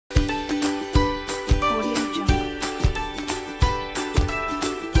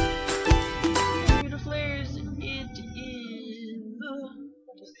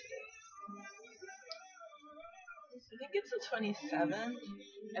27th,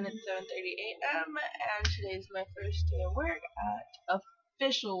 and it's 7:30 a.m. and today's my first day of work at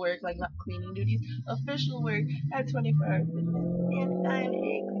official work, like not cleaning duties, official work at 24 Hour Fitness, and I'm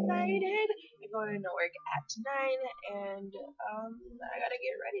excited. I'm going to work at 9, and I gotta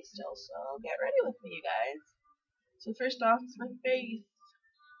get ready still, so get ready with me, you guys. So first off, it's my face.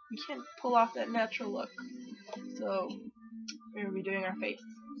 You can't pull off that natural look, so we're gonna be doing our face.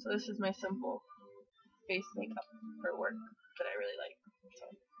 So this is my simple face makeup for work that I really like. So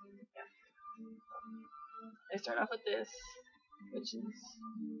yeah, I start off with this, which is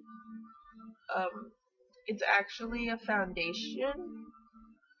it's actually a foundation.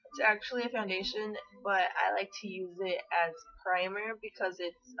 But I like to use it as primer because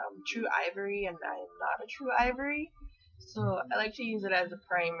it's true ivory, and I'm not a true ivory. So I like to use it as a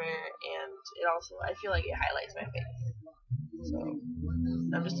primer, and it also, I feel like it highlights my face. So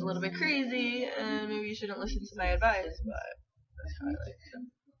I'm just a little bit crazy, and maybe you shouldn't listen to my advice, but that's how I like it.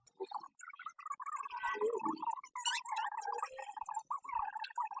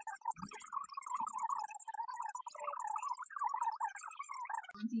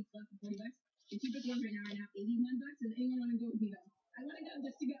 $40. The cheapest ones right now are $81. Does anyone want to go with me though? I want to go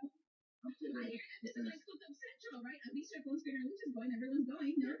just to go. This is like Cooked Up Central, right? Alicia, phone screener, Alicia's going. Everyone's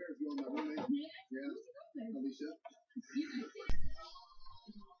going. No? Yeah. Who's going? Alicia.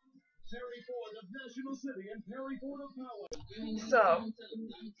 Perry Ford of National City and Perry Ford of Power. So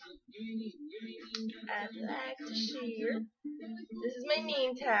I'd like to share. This is my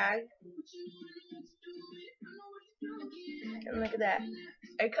name tag. And look at that.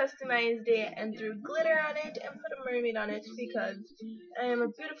 I customized it and threw glitter on it and put a mermaid on it because I am a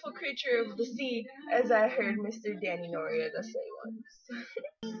beautiful creature of the sea, as I heard Mr. Danny Noriega say once.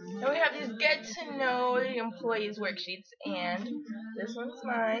 And we have these get to know the employees worksheets, and this one's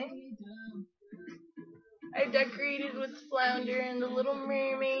mine. I decorated with Flounder and the Little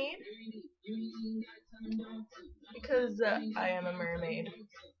Mermaid because I am a mermaid.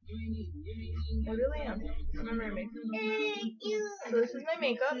 I really am. I'm a mermaid. So this is my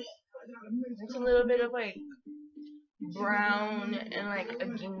makeup. It's a little bit of like brown and like a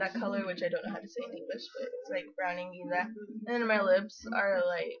ginda color, which I don't know how to say in English, but it's like brown and ginda. And then my lips are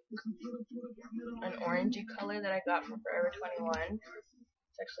like an orangey color that I got from Forever 21.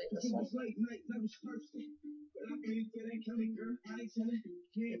 It's actually this one.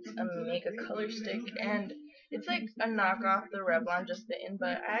 It's a makeup color stick, and it's like a knockoff the Revlon Just Bitten,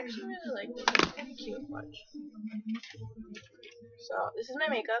 but I actually really like this. It's kind of cute. Watch. So this is my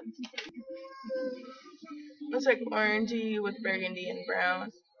makeup. It's like orangey with burgundy and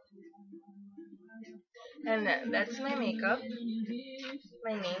brown. And that's my makeup,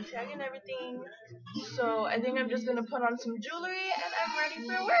 my name tag and everything. So I think I'm just gonna put on some jewelry and I'm ready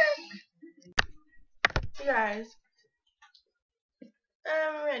for work. You guys,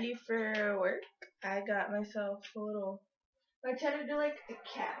 I'm ready for work. I got myself a little, I tried to do like a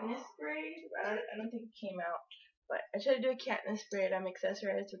Katniss braid. I don't think it came out, but I tried to do a Katniss braid. I'm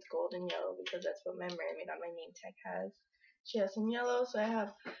accessorized with gold and yellow because that's what my mermaid on my name tag has. She has some yellow, so I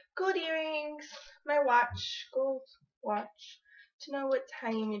have gold earrings, my watch, gold watch, to know what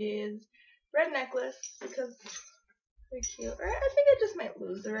time it is, red necklace, because they're cute. Or I think I just might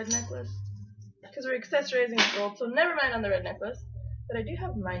lose the red necklace, because we're accessorizing with gold, so never mind on the red necklace. But I do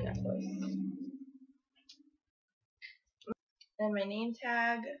have my necklace. And my name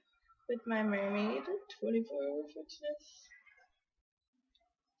tag with my mermaid, 24 Hour Fitness.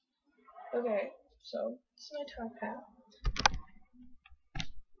 Okay, so this is my top half.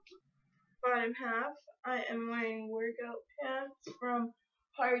 Bottom half, I am wearing workout pants from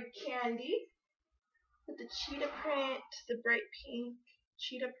Hard Candy with the cheetah print, the bright pink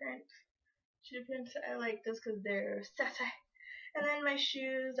cheetah print. Cheetah prints, I like this because they're sassy. And then my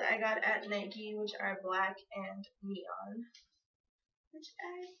shoes I got at Nike, which are black and neon, which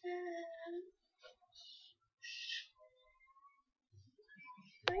I love.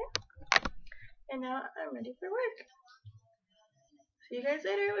 So yeah. And now I'm ready for work. See you guys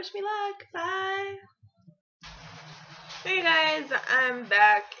later. Wish me luck. Bye. Hey guys, I'm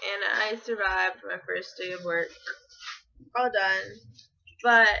back and I survived my first day of work. All done,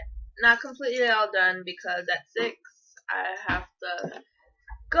 but not completely all done because at 6 I have to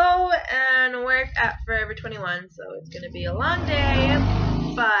go and work at Forever 21, so it's gonna be a long day.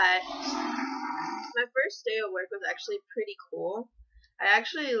 But my first day of work was actually pretty cool. I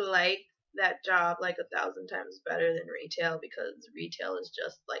actually like that job like 1,000 times better than retail, because retail is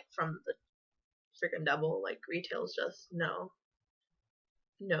just like from the freaking double. Like retail is just no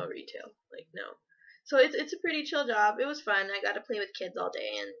retail, like no. So it's a pretty chill job. It was fun. I got to play with kids all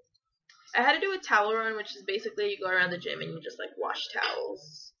day, and I had to do a towel run, which is basically you go around the gym and you just like wash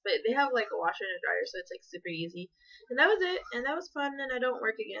towels. But they have like a washer and a dryer, so it's like super easy. And that was it, and that was fun, and I don't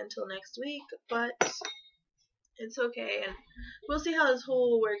work again until next week, but it's okay, and we'll see how this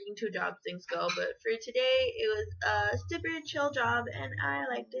whole working 2 job things go. But for today, it was a super chill job, and I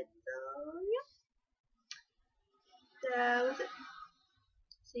liked it, so yeah, that was it.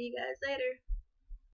 See you guys later.